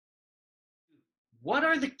what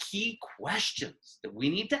are the key questions that we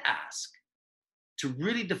need to ask to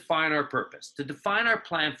really define our purpose, to define our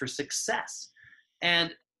plan for success?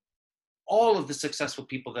 And all of the successful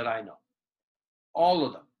people that I know, all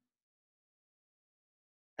of them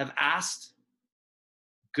have asked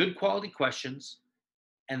good quality questions,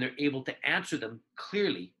 and they're able to answer them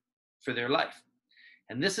clearly for their life.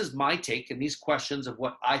 And this is my take and these questions of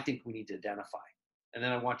what I think we need to identify. And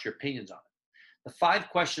then I want your opinions on it. The 5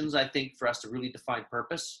 questions I think for us to really define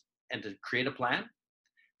purpose and to create a plan.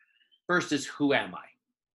 First is, who am I?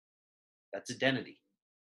 That's identity.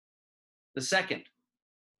 The second,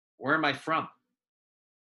 where am I from?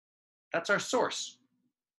 That's our source.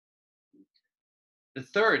 The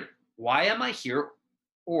third, why am I here,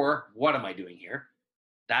 or what am I doing here?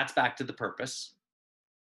 That's back to the purpose.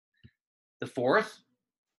 The fourth,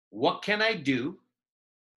 what can I do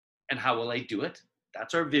and how will I do it?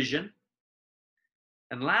 That's our vision.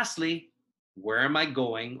 And lastly, where am I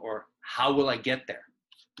going, or how will I get there?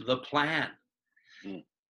 The plan.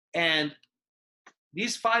 And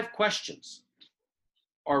these 5 questions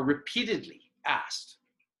are repeatedly asked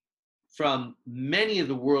from many of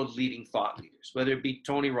the world leading thought leaders, whether it be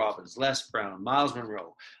Tony Robbins, Les Brown, Miles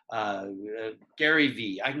Monroe, Gary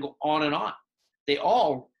Vee. I can go on and on. They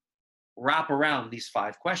all wrap around these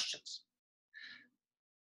 5 questions.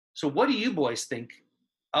 So what do you boys think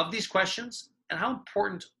of these questions, and how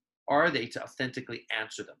important are they to authentically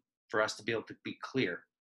answer them for us to be able to be clear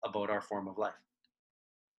about our form of life?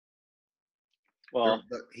 Well,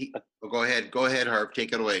 go ahead, Harv,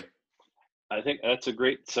 take it away. I think that's a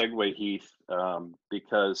great segue, Heath,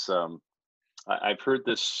 because I've heard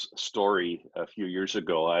this story a few years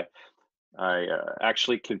ago. I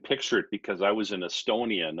actually can picture it because I was in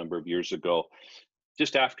Estonia a number of years ago,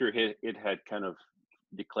 just after it had kind of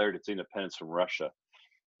declared its independence from Russia.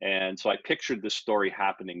 And so I pictured this story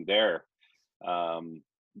happening there,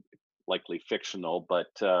 likely fictional, but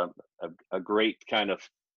a great kind of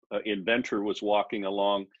inventor was walking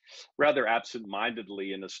along rather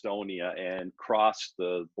absent-mindedly in Estonia and crossed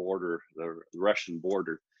the border, the Russian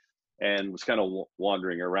border, and was kind of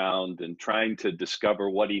wandering around and trying to discover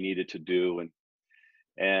what he needed to do.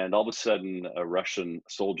 And all of a sudden, a Russian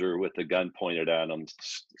soldier with a gun pointed at him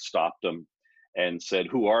stopped him and said,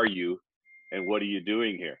 "Who are you, and what are you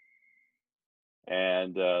doing here?"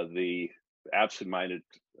 And the absent-minded,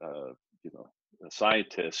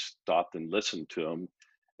 scientist stopped and listened to him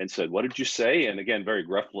and said, "What did you say?" And again, very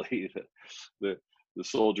gruffly, the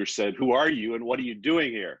soldier said, "Who are you, and what are you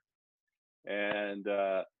doing here?"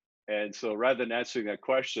 And so rather than answering that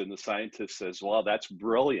question, the scientist says, "Well, that's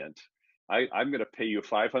brilliant. I'm going to pay you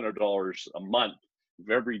 $500 a month if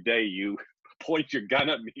every day you point your gun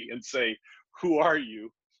at me and say, 'Who are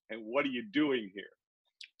you, and what are you doing here?'"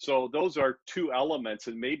 So those are 2 elements,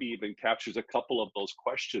 and maybe even captures a couple of those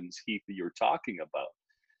questions, Heath, that you're talking about,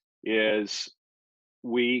 is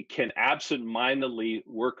we can absent-mindedly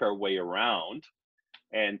work our way around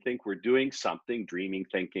and think we're doing something, dreaming,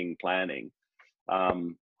 thinking, planning.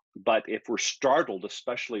 But if we're startled,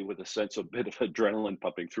 especially with a sense of a bit of adrenaline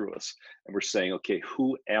pumping through us, and we're saying, "Okay,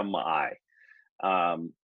 who am I?"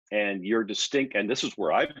 And you're distinct, and this is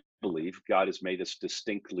where I believe God has made us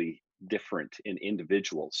distinctly different in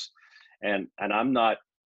individuals. And I'm not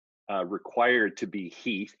required to be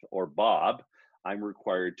Heath or Bob. I'm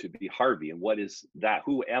required to be Harvey. And what is that?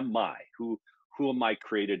 Who am I? Who am I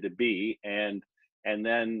created to be? And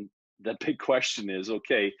then the big question is,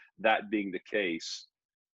 okay, that being the case,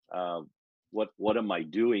 what am I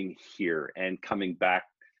doing here? And coming back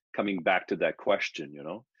to that question,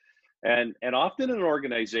 and often in an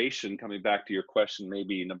organization, coming back to your question,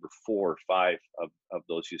 maybe number 4 or 5 of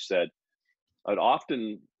those you said, and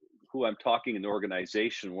often who I'm talking in the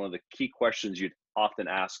organization, one of the key questions you'd often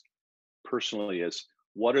ask personally is,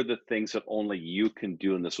 what are the things that only you can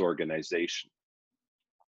do in this organization?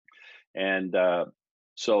 And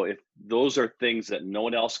so if those are things that no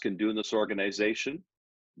one else can do in this organization,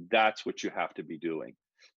 that's what you have to be doing,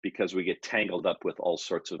 because we get tangled up with all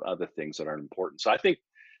sorts of other things that aren't important. So I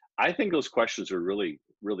think those questions are really,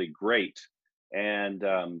 really great. And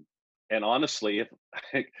honestly, if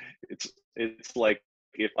it's like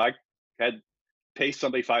if I had pay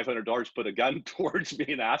somebody $500, put a gun towards me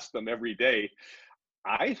and ask them every day,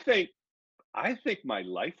 I think my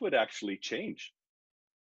life would actually change.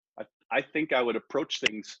 I think I would approach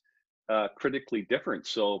things critically different.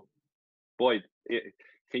 So, boy,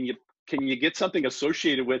 can you get something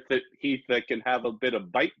associated with it, Heath, that can have a bit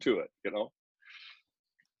of bite to it,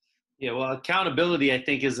 Yeah, well, accountability, I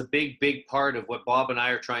think, is a big part of what Bob and I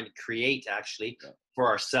are trying to create, actually, for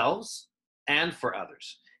ourselves and for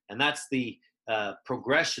others. And that's the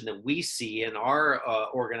progression that we see in our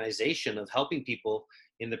organization of helping people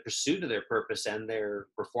in the pursuit of their purpose and their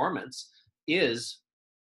performance is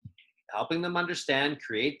helping them understand,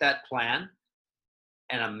 create that plan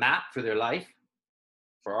and a map for their life,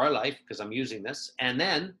 for our life, because I'm using this. And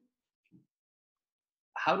then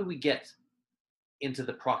how do we get into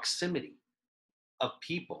the proximity of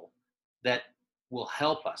people that will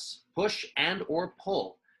help us push and or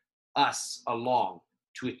pull us along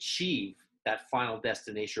to achieve that final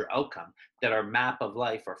destination or outcome that our map of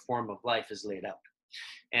life, our form of life is laid out.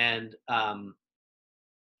 And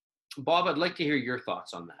Bob, I'd like to hear your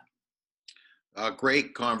thoughts on that.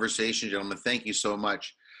 Great conversation, gentlemen. Thank you so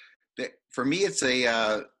much. For me, it's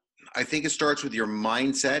I think it starts with your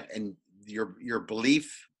mindset and your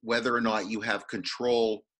belief whether or not you have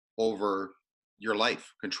control over your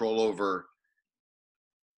life,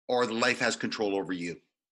 or the life has control over you.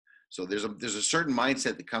 So there's a certain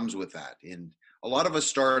mindset that comes with that. And a lot of us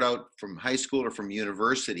start out from high school or from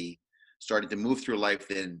university, starting to move through life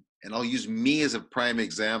then, and I'll use me as a prime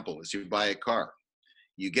example. As you buy a car,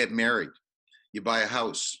 you get married, you buy a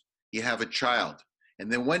house, you have a child,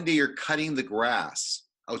 and then one day you're cutting the grass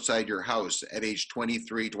outside your house at age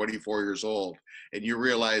 23, 24 years old, and you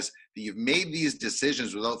realize that you've made these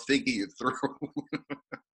decisions without thinking it through.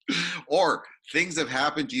 Or things have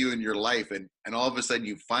happened to you in your life, and all of a sudden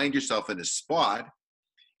you find yourself in a spot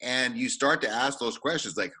and you start to ask those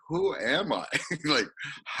questions like, who am I? Like,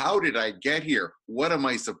 how did I get here? What am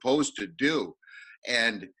I supposed to do?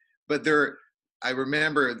 But I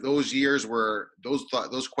remember those years where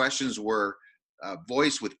those questions were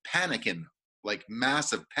voiced with panic in them, like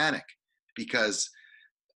massive panic, because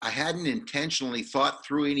I hadn't intentionally thought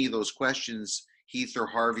through any of those questions, Heath or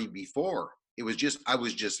Harvey, before. I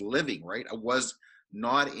was just living, right? I was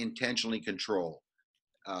not intentionally in control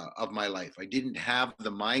of my life. I didn't have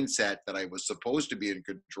the mindset that I was supposed to be in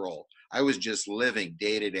control. I was just living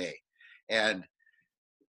day to day. And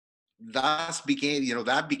that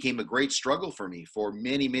became a great struggle for me for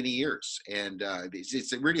many, many years. And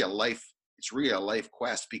it's really a life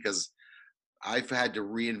quest, because I've had to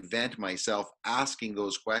reinvent myself asking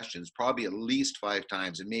those questions probably at least 5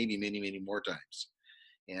 times, and maybe many, many more times.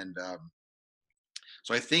 And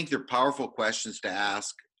so I think they're powerful questions to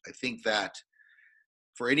ask. I think that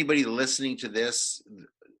for anybody listening to this,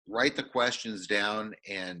 write the questions down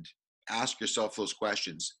and ask yourself those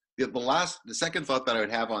questions. The second thought that I would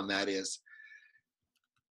have on that is,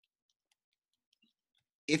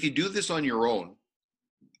 if you do this on your own,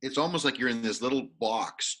 it's almost like you're in this little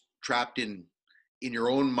box trapped in your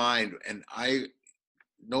own mind. And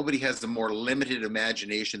nobody has a more limited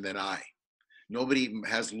imagination than I. Nobody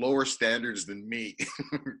has lower standards than me.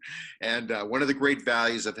 And one of the great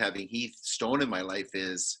values of having Heath Stone in my life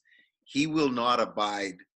is he will not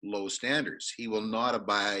abide low standards. He will not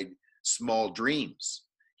abide small dreams.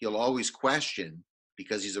 He'll always question,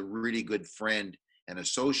 because he's a really good friend and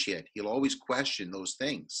associate. He'll always question those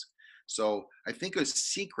things. So I think a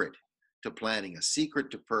secret to planning, a secret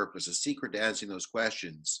to purpose, a secret to answering those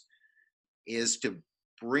questions is to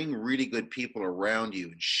bring really good people around you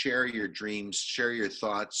and share your dreams, share your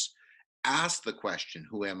thoughts, ask the question,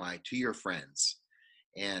 who am I, to your friends,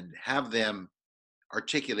 and have them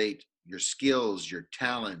articulate your skills, your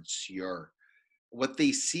talents, what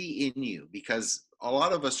they see in you. Because a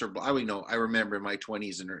lot of us I remember in my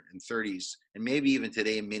 20s and 30s, and maybe even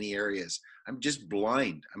today in many areas, I'm just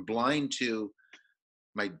blind. I'm blind to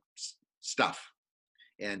my stuff.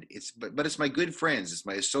 And but it's my good friends, it's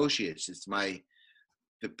my associates, it's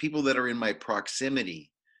the people that are in my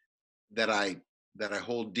proximity that I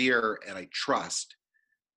hold dear and I trust.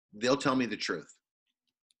 They'll tell me the truth.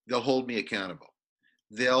 They'll hold me accountable.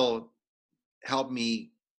 They'll help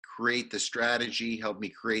me create the strategy, help me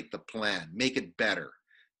create the plan, make it better,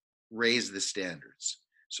 raise the standards.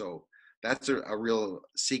 So that's a real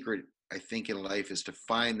secret, I think, in life, is to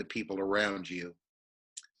find the people around you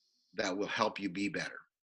that will help you be better.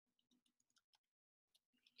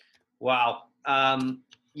 Wow.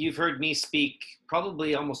 You've heard me speak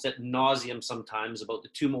probably almost ad nauseum sometimes about the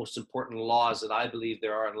 2 most important laws that I believe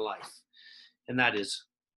there are in life. And that is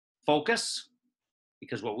focus,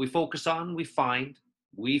 because what we focus on, we find,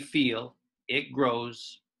 we feel, it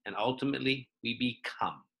grows, and ultimately we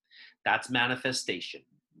become. That's manifestation.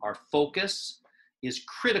 Our focus is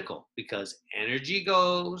critical, because energy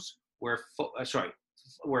goes where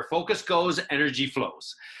focus goes, energy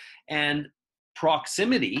flows. And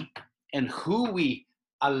proximity and who we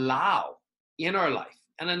allow in our life,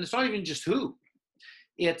 and then it's not even just who,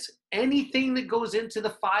 it's anything that goes into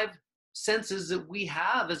the 5 senses that we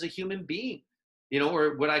have as a human being,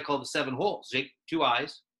 or what I call the 7 holes: 2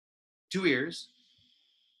 eyes, 2 ears,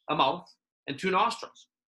 a mouth, and 2 nostrils.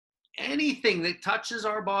 Anything that touches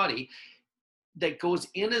our body that goes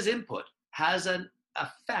in as input has an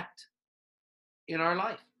effect in our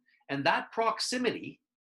life. And that proximity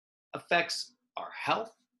affects our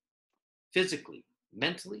health, physically,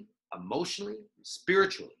 mentally, emotionally,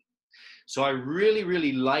 spiritually. So I really,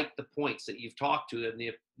 really like the points that you've talked to and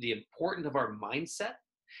the importance of our mindset,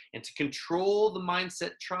 and to control the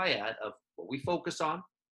mindset triad of what we focus on,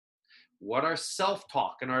 what our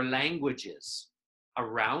self-talk and our language is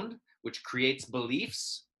around, which creates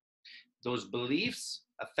beliefs. Those beliefs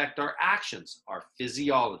affect our actions, our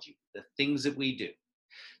physiology, the things that we do.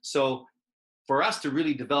 So for us to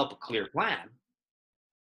really develop a clear plan,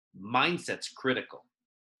 mindset's critical.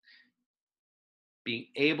 Being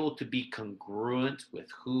able to be congruent with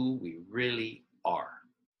who we really are.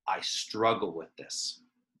 I struggle with this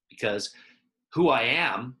because who I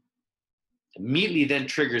am immediately then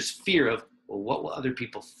triggers fear of, well, what will other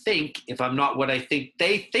people think if I'm not what I think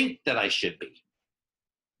they think that I should be?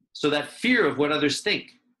 So that fear of what others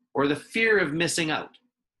think, or the fear of missing out.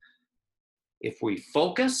 If we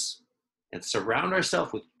focus and surround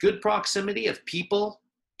ourselves with good proximity of people,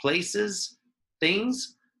 places,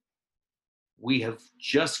 things, we have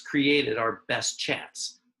just created our best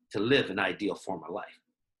chance to live an ideal form of life.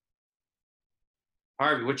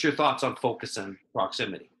 Harvey, what's your thoughts on focus and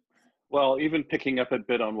proximity? Well, even picking up a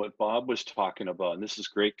bit on what Bob was talking about, and this is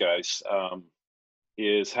great, guys,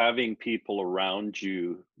 is having people around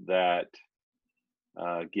you that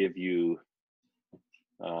give you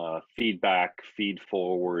feedback, feed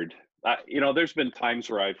forward. There's been times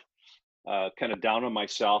where I've kind of down on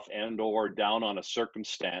myself and or down on a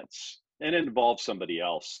circumstance, and it involves somebody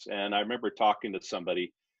else. And I remember talking to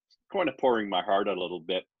somebody, kind of pouring my heart out a little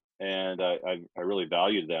bit, and I really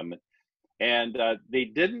valued them. And they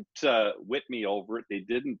didn't whip me over it. They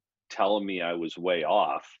didn't tell me I was way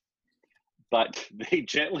off, but they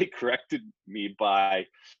gently corrected me by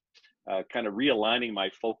kind of realigning my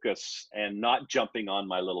focus and not jumping on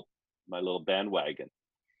my little bandwagon.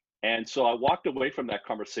 And so I walked away from that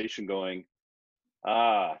conversation going,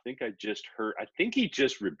 I think I think he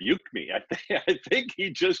just rebuked me. I think he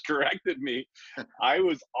just corrected me. I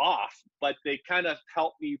was off, but they kind of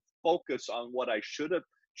helped me focus on what I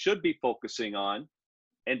should be focusing on,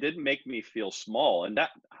 and didn't make me feel small. And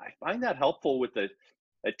that, I find that helpful with a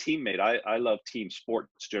teammate. I love team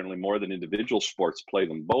sports generally more than individual sports, play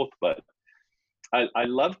them both, but I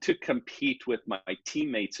love to compete with my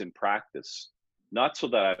teammates in practice, not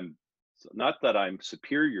that I'm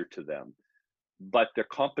superior to them, but their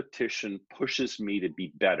competition pushes me to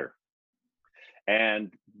be better.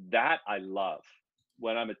 And that I love.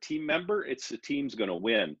 When I'm a team member, it's the team's going to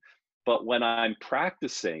win. But when I'm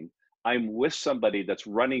practicing, I'm with somebody that's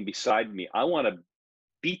running beside me. I want to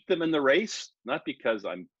beat them in the race, not because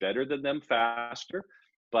I'm better than them faster,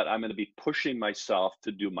 but I'm going to be pushing myself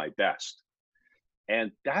to do my best.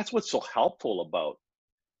 And that's what's so helpful about,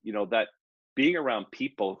 that being around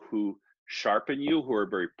people who sharpen you, who are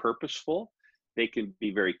very purposeful. They can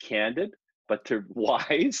be very candid, but they're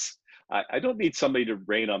wise. I don't need somebody to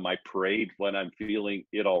rain on my parade when I'm feeling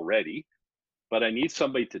it already, but I need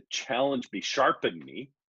somebody to challenge me, sharpen me,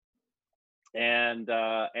 and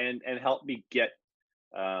help me get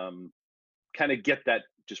kind of get that,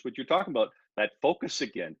 just what you're talking about, that focus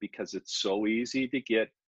again, because it's so easy to get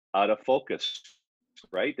out of focus,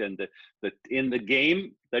 right? And in the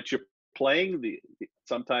game that you're playing,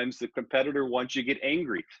 sometimes the competitor wants you to get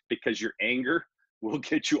angry, because your anger will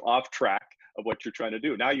get you off track of what you're trying to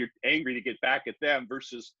do. Now you're angry to get back at them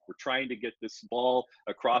versus we're trying to get this ball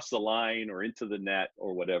across the line or into the net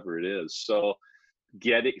or whatever it is. So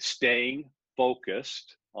staying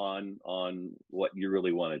focused on what you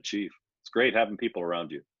really want to achieve. It's great having people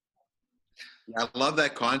around you. I love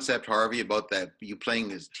that concept, Harvey, about that you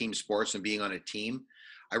playing as team sports and being on a team.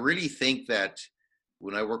 I really think that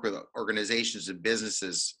when I work with organizations and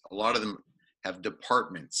businesses, a lot of them have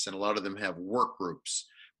departments and a lot of them have work groups,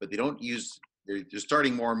 but they don't they're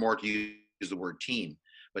starting more and more to use the word team,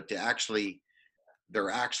 but to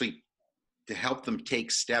help them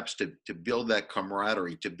take steps to build that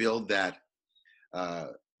camaraderie, to build that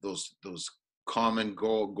those common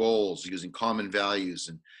goals, using common values,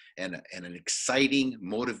 and an exciting,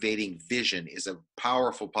 motivating vision is a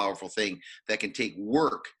powerful, powerful thing that can take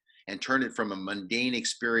work and turn it from a mundane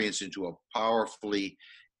experience into a powerfully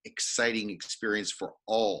exciting experience for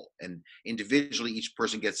all. And individually, each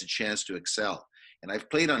person gets a chance to excel. And I've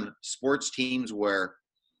played on sports teams where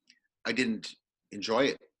I didn't enjoy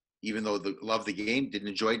it, even though love the game, didn't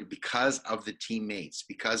enjoy it because of the teammates,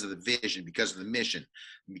 because of the vision, because of the mission,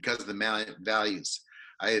 because of the values.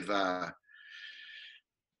 I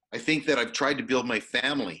think that I've tried to build my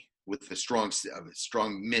family with a strong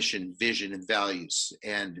mission, vision, and values.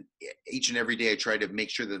 And each and every day, I try to make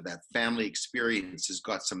sure that that family experience has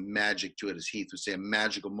got some magic to it, as Heath would say,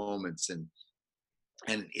 magical moments, and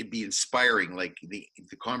it'd be inspiring. Like the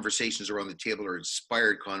conversations around the table are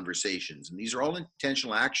inspired conversations, and these are all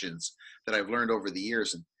intentional actions that I've learned over the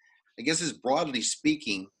years. And I guess, as broadly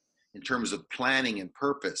speaking, in terms of planning and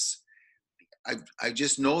purpose, I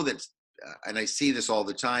just know that, and I see this all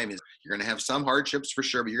the time, is you're going to have some hardships for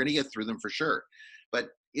sure, but you're going to get through them for sure. But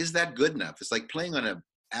is that good enough? It's like playing on an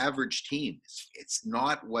average team. It's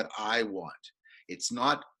not what I want. It's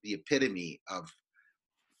not the epitome of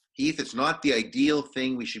Heath. It's not the ideal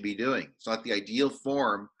thing we should be doing. It's not the ideal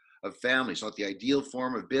form of family. It's not the ideal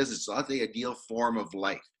form of business. It's not the ideal form of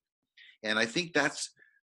life. And I think that's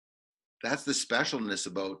the specialness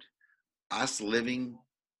about us living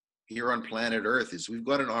here on planet Earth, is we've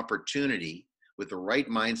got an opportunity with the right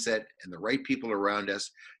mindset and the right people around us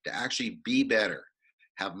to actually be better,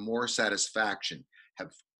 have more satisfaction,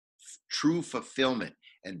 have true fulfillment,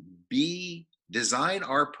 and design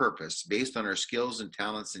our purpose based on our skills and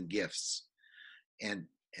talents and gifts, and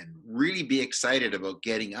really be excited about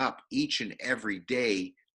getting up each and every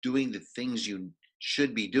day doing the things you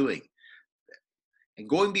should be doing. And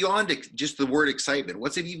going beyond just the word excitement,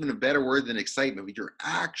 what's even a better word than excitement? But you're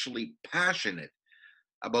actually passionate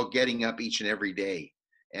about getting up each and every day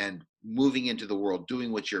and moving into the world,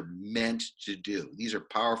 doing what you're meant to do. These are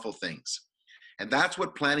powerful things. And that's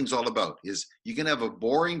what planning's all about. Is you can have a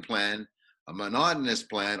boring plan, a monotonous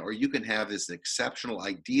plan, or you can have this exceptional,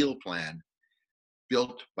 ideal plan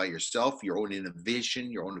built by yourself, your own innovation,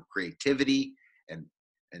 your own creativity, and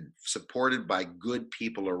supported by good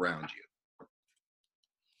people around you.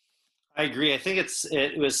 I agree. I think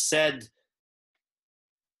it was said,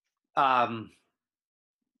 my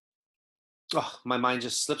mind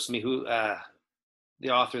just slips me, who the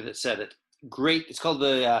author that said it. Great. It's called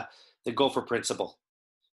the Gopher Principle.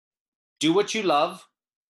 Do what you love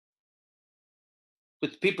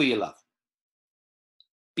with the people you love.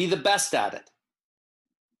 Be the best at it.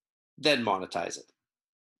 Then monetize it.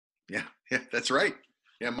 Yeah, that's right.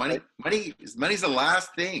 Yeah, money's the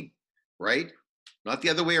last thing, right? Not the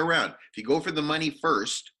other way around. If you go for the money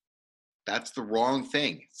first, that's the wrong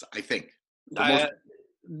thing, I think.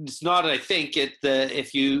 It's not. I think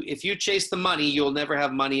if you chase the money, you'll never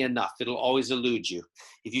have money enough. It'll always elude you.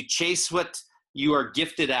 If you chase what you are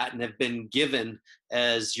gifted at and have been given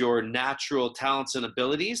as your natural talents and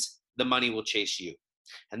abilities, the money will chase you.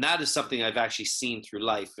 And that is something I've actually seen through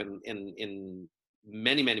life in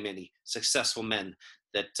many, many, many successful men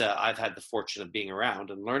that I've had the fortune of being around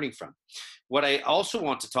and learning from. What I also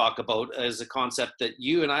want to talk about is a concept that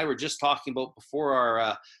you and I were just talking about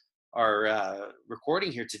before our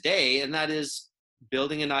recording here today, and that is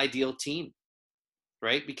building an ideal team,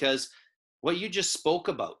 right? Because what you just spoke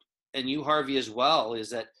about, and you, Harvey, as well, is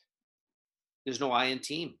that there's no I in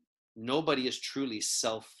team. Nobody is truly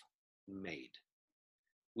self-made.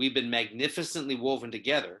 We've been magnificently woven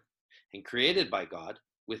together and created by God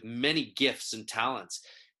with many gifts and talents.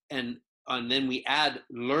 And then we add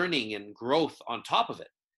learning and growth on top of it.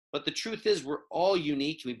 But the truth is, we're all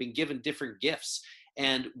unique. We've been given different gifts,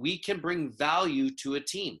 and we can bring value to a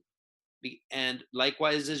team. And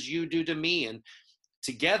likewise, as you do to me. And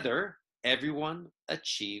together, everyone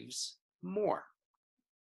achieves more.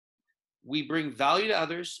 We bring value to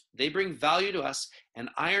others. They bring value to us. And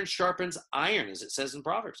iron sharpens iron, as it says in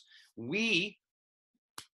Proverbs. We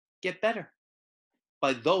get better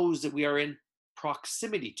by those that we are in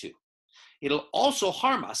proximity to. It'll also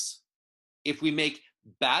harm us if we make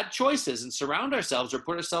bad choices and surround ourselves or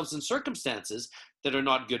put ourselves in circumstances that are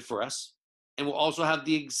not good for us, and will also have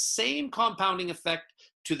the same compounding effect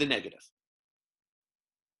to the negative.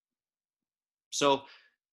 So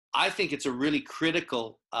I think it's a really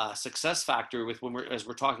critical success factor as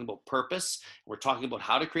we're talking about purpose, we're talking about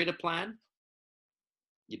how to create a plan.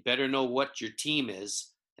 You better know what your team is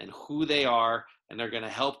and who they are, and they're going to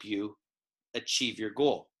help you achieve your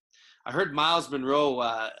goal. I heard Miles Monroe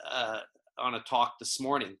on a talk this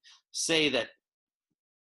morning say that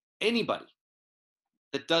anybody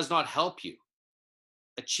that does not help you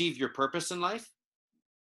achieve your purpose in life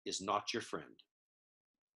is not your friend.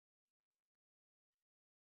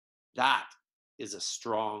 That is a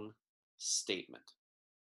strong statement.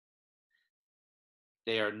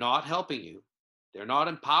 They are not helping you. They're not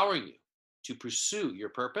empowering you to pursue your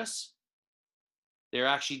purpose. They're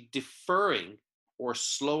actually deferring or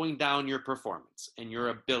slowing down your performance and your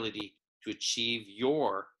ability to achieve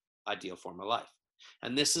your ideal form of life.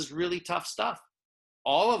 And this is really tough stuff.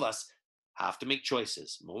 All of us have to make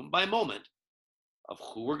choices moment by moment of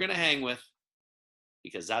who we're going to hang with,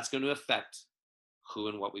 because that's going to affect who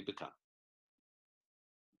and what we become.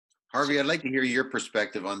 Harvey, I'd like to hear your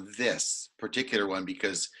perspective on this particular one,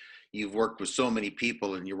 because you've worked with so many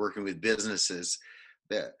people and you're working with businesses.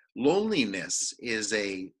 That loneliness is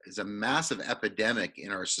a massive epidemic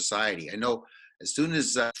in our society. I know as soon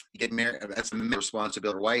as you get married, that's a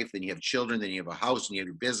responsibility, wife, then you have children, then you have a house, and you have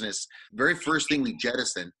your business. The very first thing we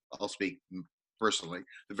jettison, I'll speak personally,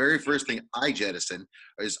 the very first thing I jettison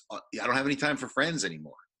is I don't have any time for friends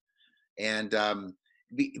anymore. And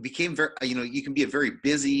became very, you can be a very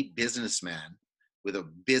busy businessman with a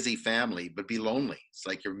busy family, but be lonely. It's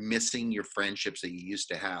like you're missing your friendships that you used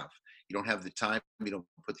to have. You don't have the time, you don't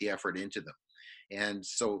put the effort into them. And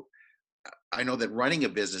so I know that running a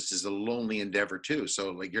business is a lonely endeavor too.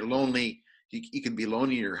 So like you're lonely, you can be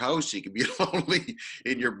lonely in your house, you can be lonely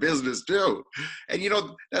in your business too. And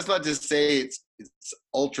that's not to say it's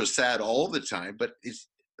ultra sad all the time, but it's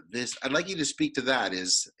this, I'd like you to speak to that,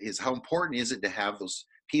 is how important is it to have those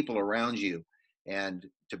people around you and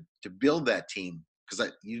to build that team?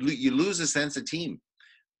 Because you lose a sense of team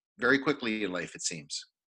very quickly in life, it seems.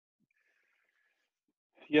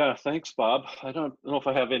 Yeah, thanks, Bob. I don't know if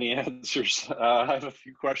I have any answers. I have a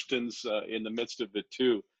few questions in the midst of it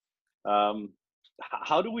too.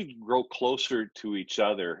 How do we grow closer to each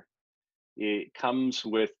other? It comes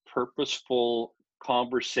with purposeful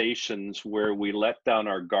conversations where we let down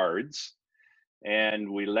our guards and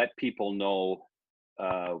we let people know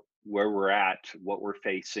where we're at, what we're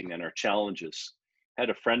facing, and our challenges. I had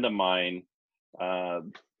a friend of mine,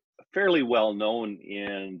 fairly well known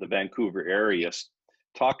in the Vancouver area,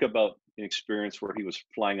 talk about an experience where he was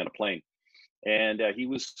flying on a plane, and he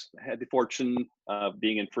had the fortune of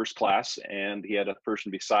being in first class, and he had a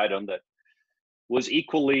person beside him that was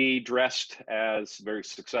equally dressed as very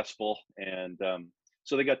successful, and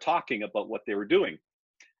so they got talking about what they were doing.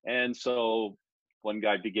 And so one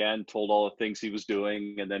guy told all the things he was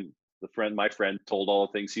doing, and then my friend told all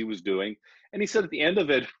the things he was doing, and he said at the end of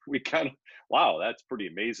it, we kind of, wow, that's pretty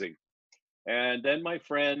amazing. And then my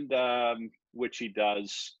friend, which he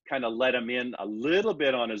does, kind of let him in a little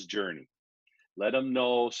bit on his journey, let him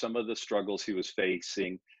know some of the struggles he was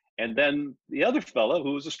facing. And then the other fellow,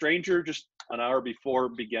 who was a stranger just an hour before,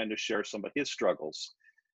 began to share some of his struggles.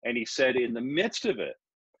 And he said in the midst of it,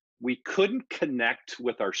 we couldn't connect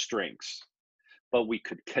with our strengths, but we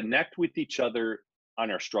could connect with each other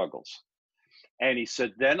on our struggles. And he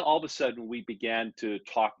said, then all of a sudden we began to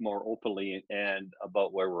talk more openly and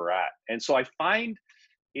about where we're at. And so I find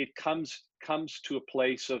it comes to a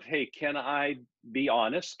place of, hey, can I be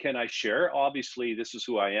honest? Can I share? Obviously, this is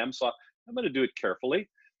who I am, so I'm going to do it carefully.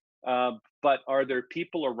 But are there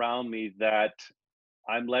people around me that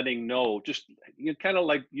I'm letting know, just kind of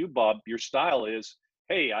like you, Bob, your style is,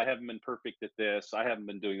 hey, I haven't been perfect at this. I haven't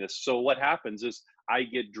been doing this. So what happens is I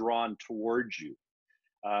get drawn towards you.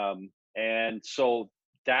 And so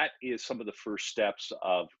that is some of the first steps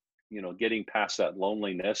of, getting past that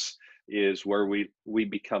loneliness, is where we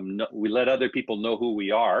let other people know who we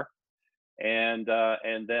are. And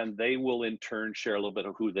then they will in turn share a little bit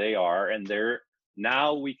of who they are. And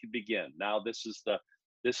now we can begin. Now this is the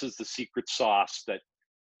secret sauce that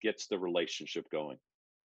gets the relationship going.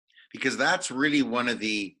 Because that's really one of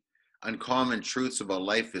the uncommon truths about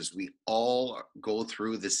life, is we all go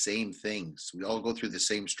through the same things. We all go through the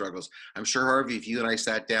same struggles. I'm sure, Harvey, if you and I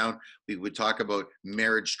sat down, we would talk about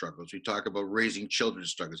marriage struggles. We talk about raising children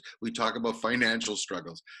struggles. We talk about financial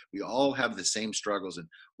struggles. We all have the same struggles. And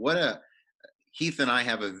Heath and I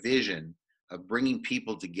have a vision of bringing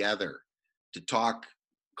people together to talk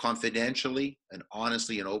confidentially and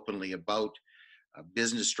honestly and openly about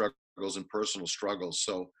business struggles and personal struggles,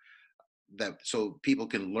 so people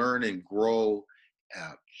can learn and grow,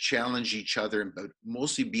 challenge each other, but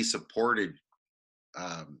mostly be support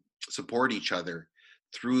each other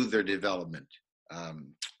through their development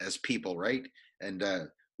as people, right? And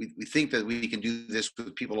we think that we can do this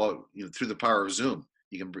with people, through the power of Zoom.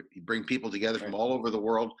 You can bring people together from all over the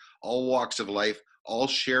world, all walks of life, all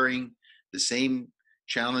sharing the same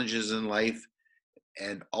challenges in life,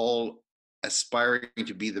 and all aspiring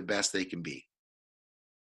to be the best they can be.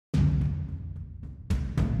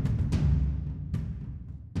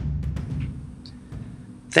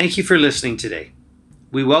 Thank you for listening today.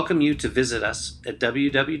 We welcome you to visit us at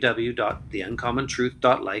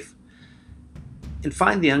www.theuncommontruth.life and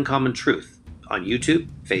find The Uncommon Truth on YouTube,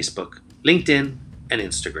 Facebook, LinkedIn, and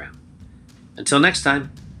Instagram. Until next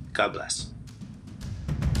time, God bless.